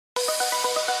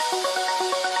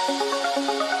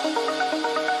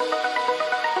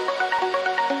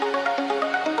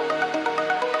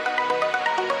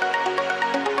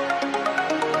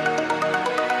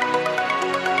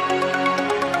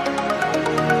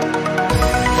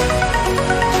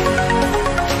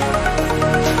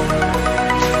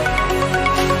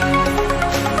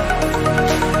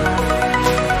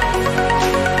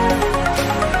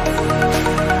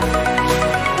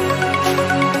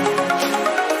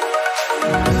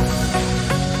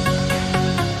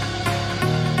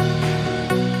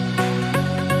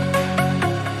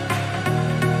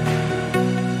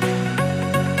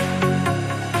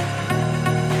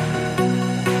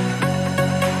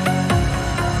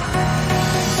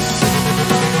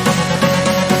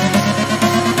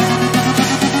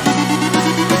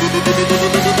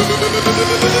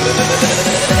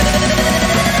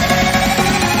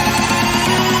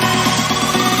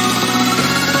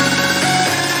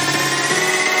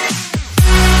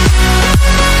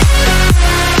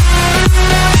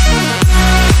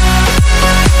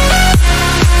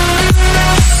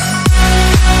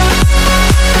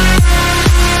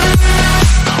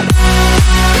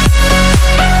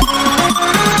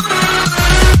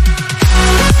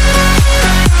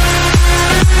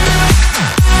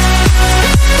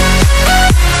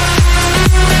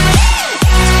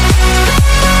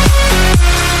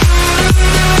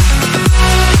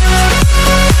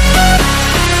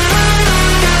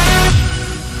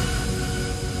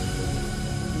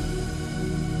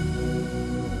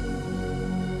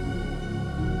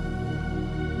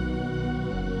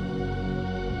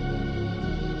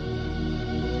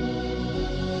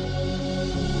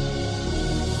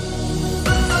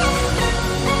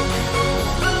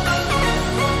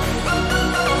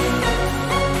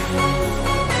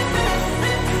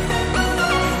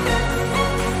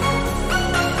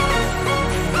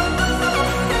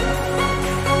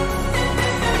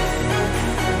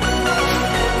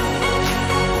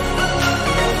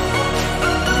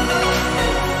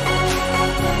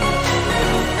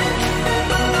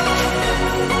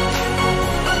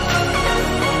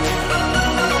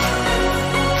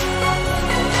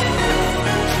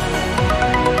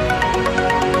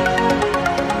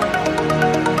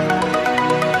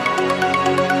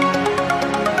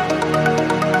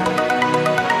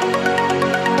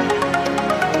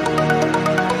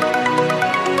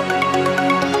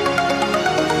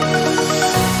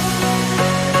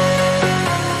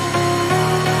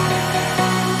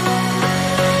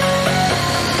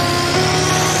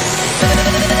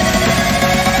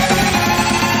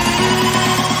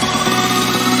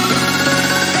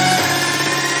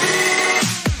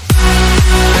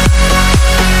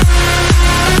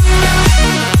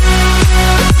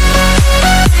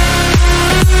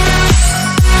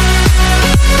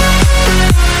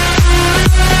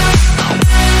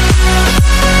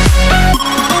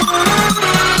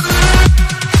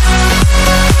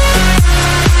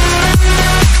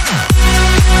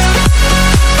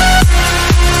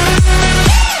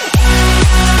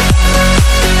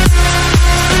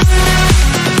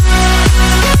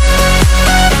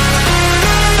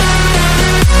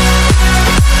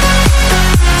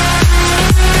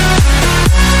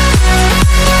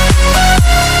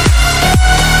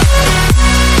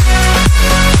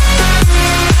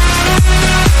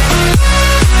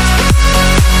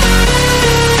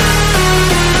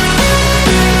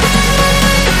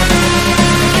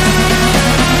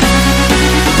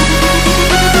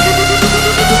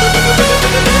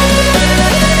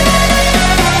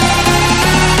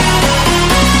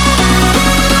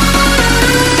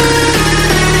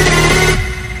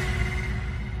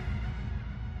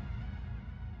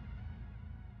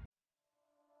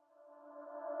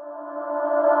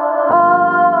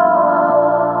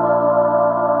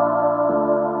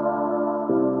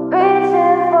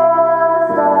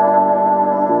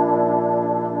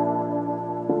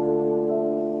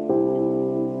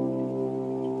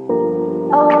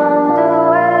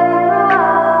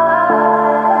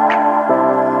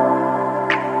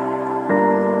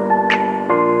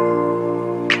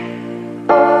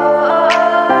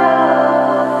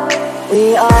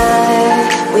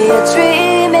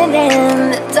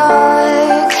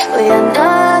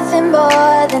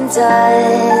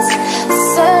does.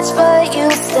 Search but you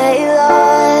stay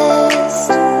lost.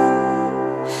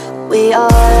 We are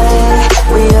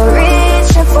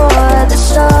reaching for the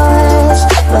stars,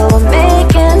 but we're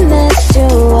making this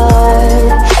too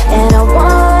hard. And I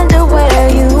wonder where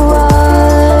you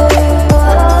are.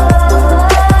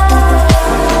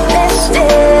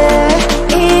 Mysterious,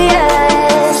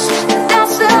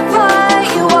 that's the part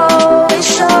you always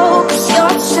show. 'Cause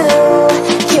you're too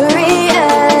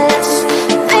curious.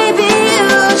 Maybe you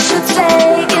should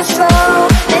take it slow.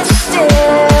 Mysterious,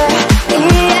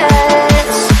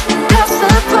 that's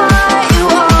the part you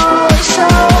always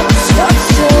show. 'Cause you're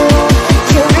too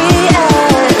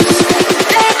curious.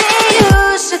 Maybe you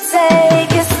should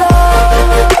take it slow.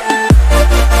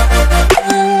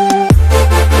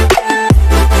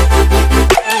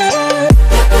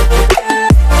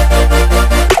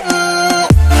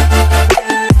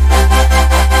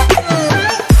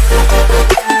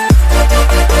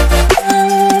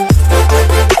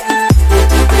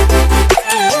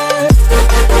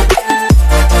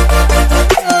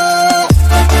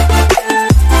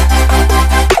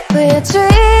 We're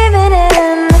dreaming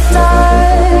in the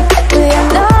dark. We are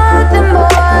nothing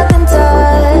more than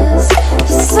dust.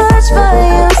 You search but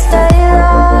you stay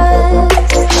lost.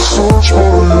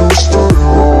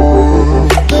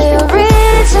 We are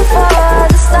reaching for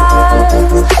the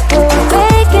stars, but we're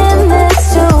making this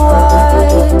too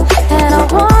hard. And I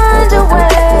wonder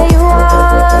where you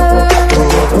are.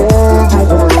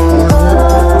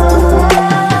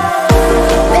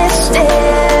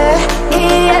 Mysterious,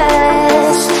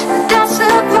 that's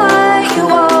the part you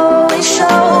always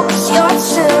show. 'Cause you're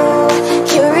too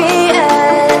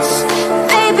curious.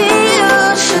 Maybe you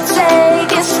should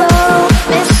take it slow.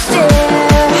 Mysterious,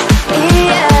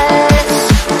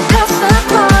 that's the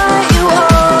part you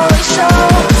always show.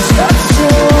 'Cause you're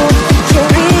too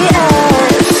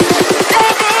curious.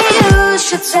 Maybe you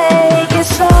should take it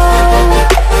slow.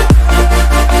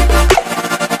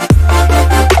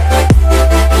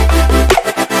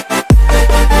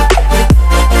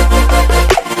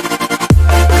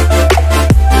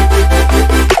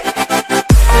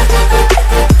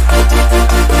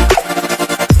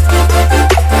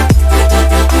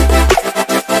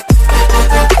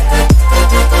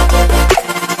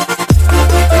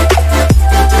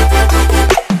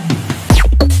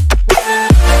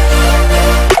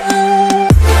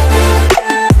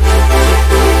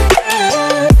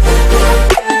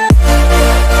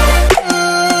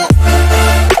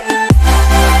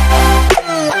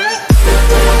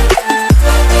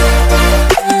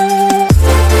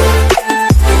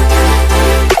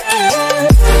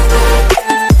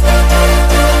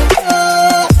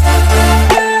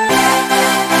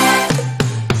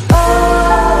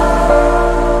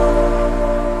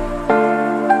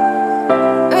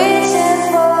 Reaching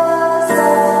for the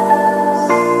stars.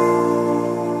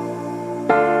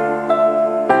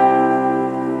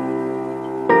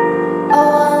 I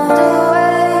wonder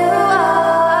where you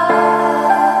are.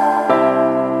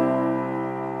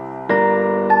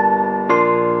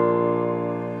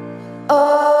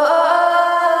 Oh.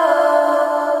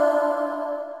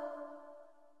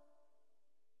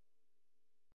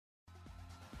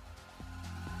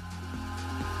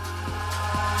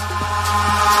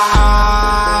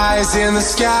 Eyes in the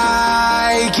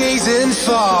sky, gazing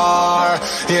far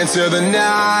into the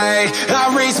night.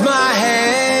 I raise my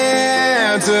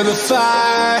hand to the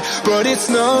fire, but it's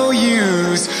no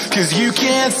use, 'cause you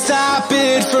can't stop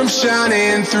it from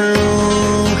shining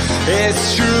through.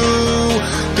 It's true,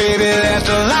 baby, let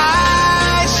the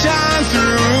light shine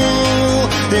through.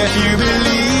 If you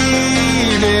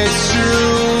believe it's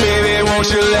true, baby, won't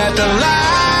you let the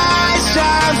light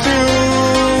shine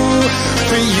through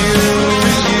for you,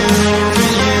 for you, for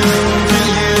you,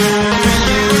 for you, for you,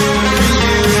 for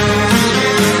you,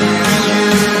 for you,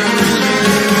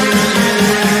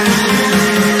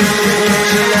 won't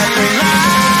you let the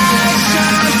light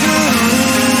shine through?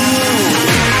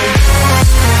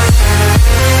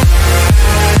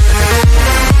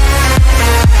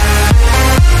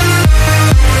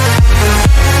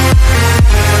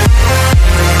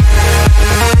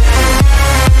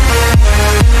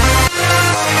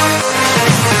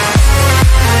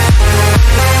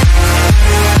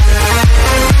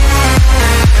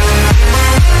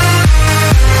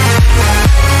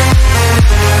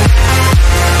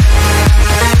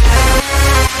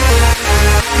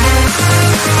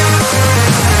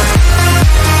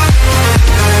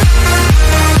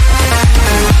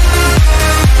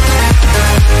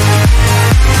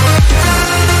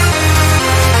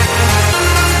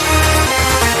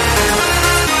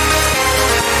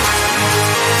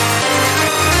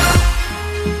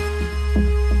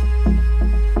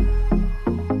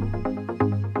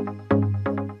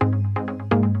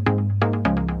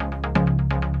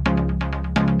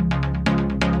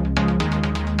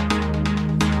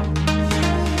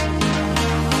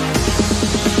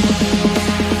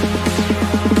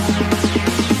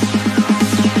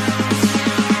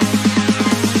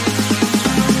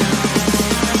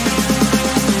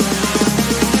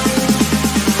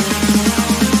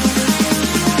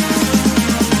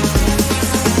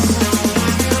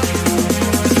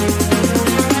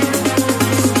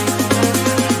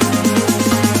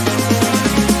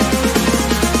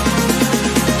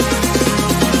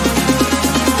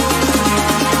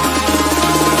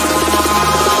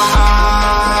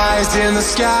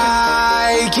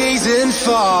 sky, gazing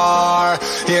far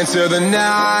into the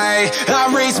night.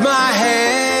 I raise my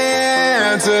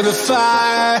hand to the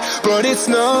fire, but it's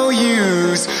no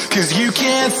use, 'cause you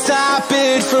can't stop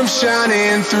it from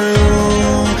shining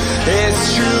through. It's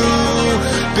true,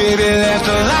 baby, let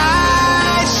the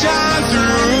light shine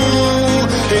through.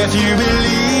 If you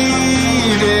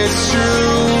believe it's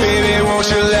true, baby, won't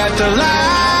you let the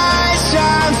light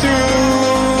shine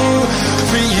through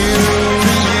for you,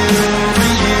 for you, for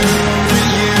you, for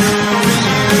you, for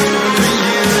you, for you, for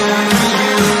you, for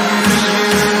you.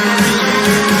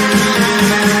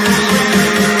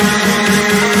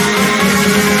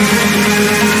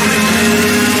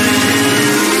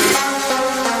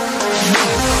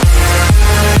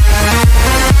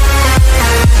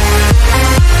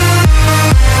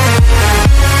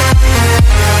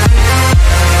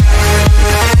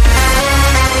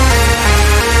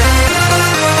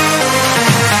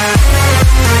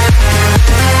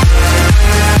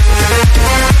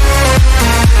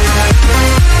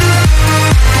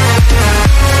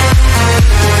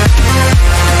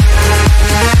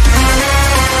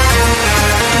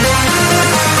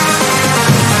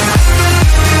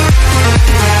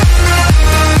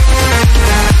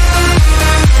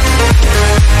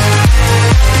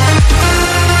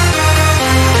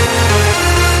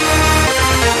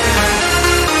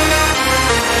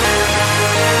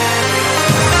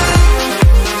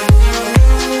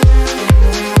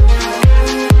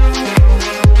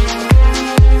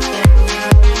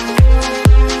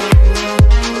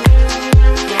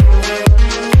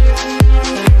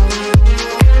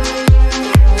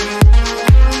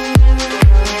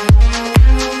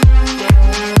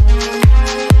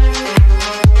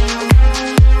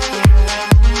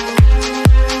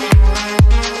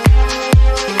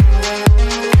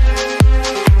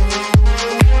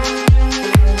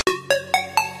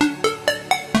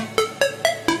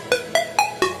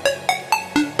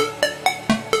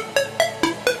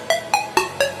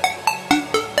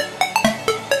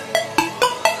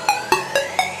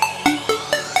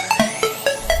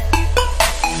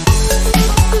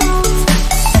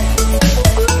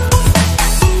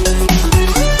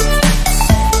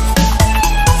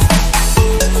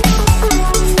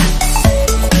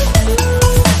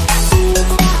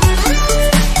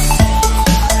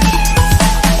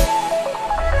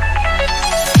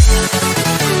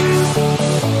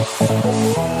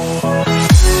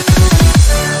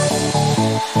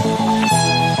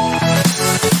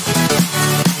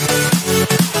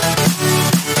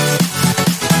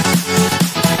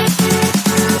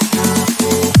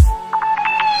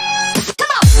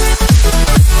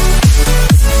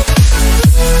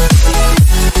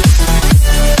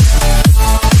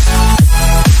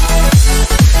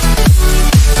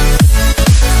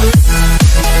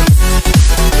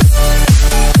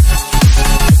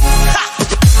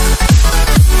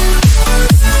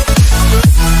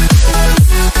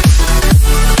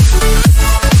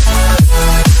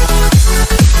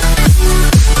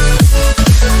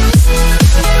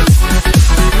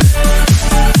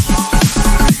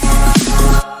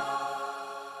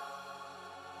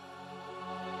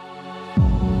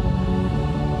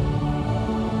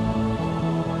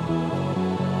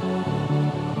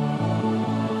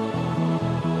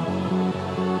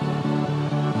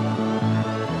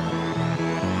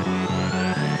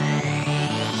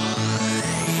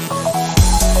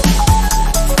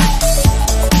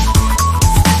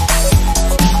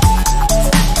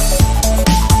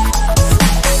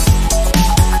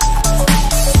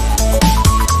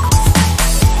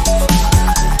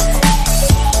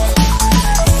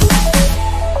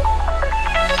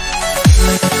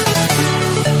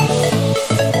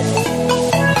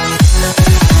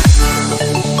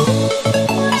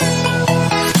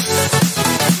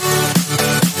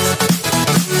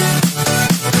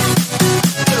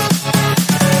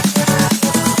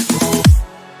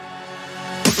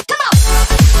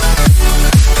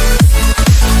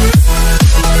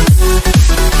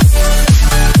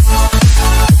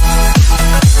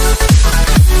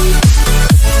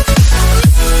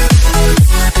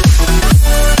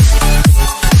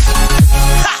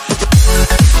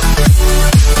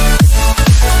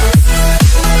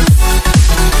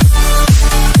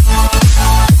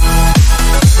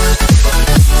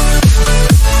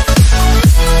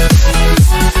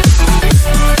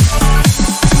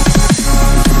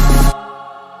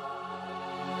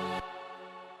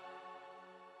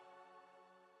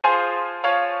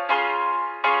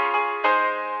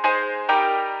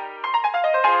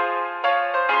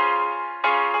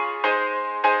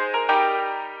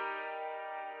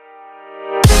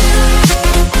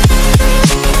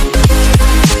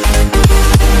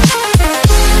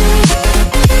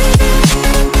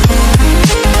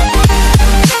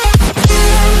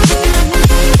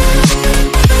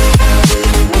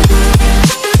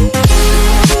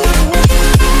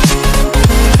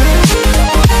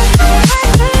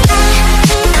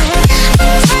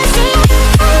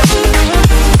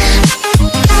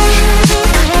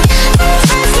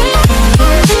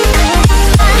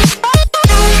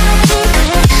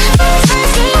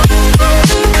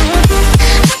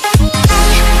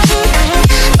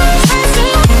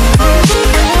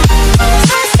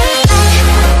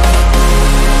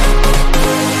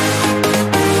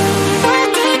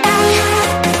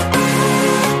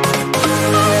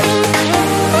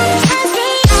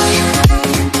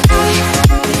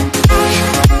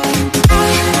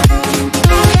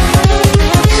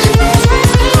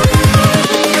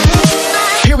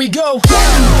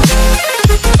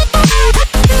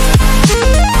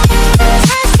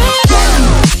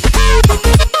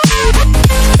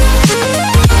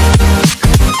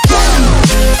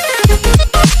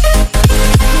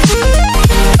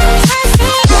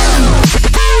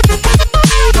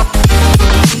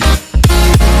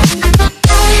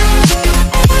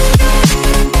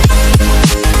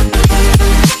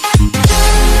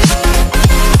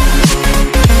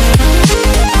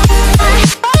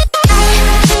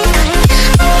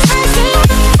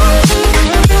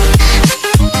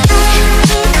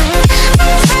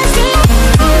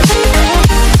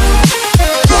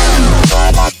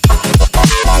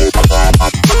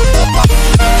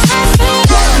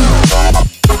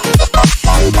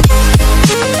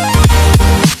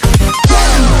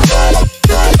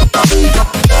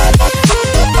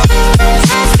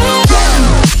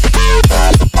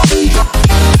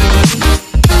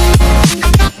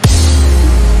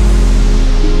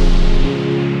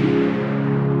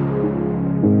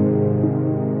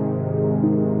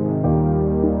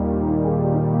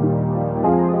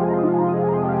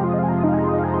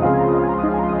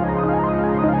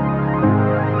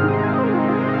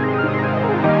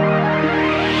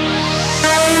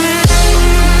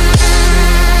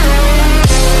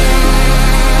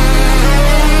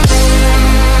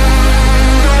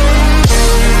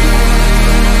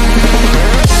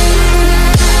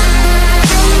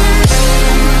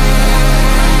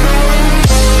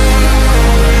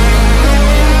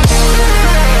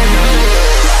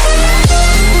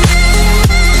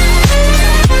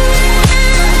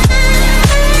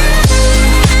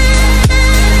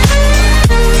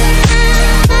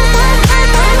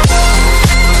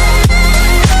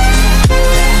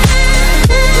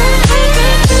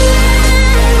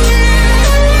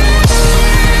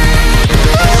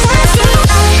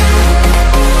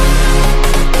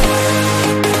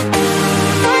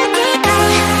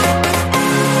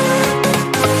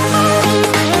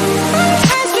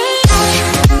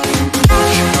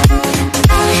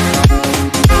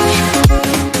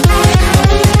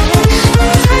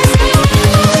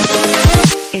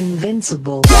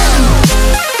 possible.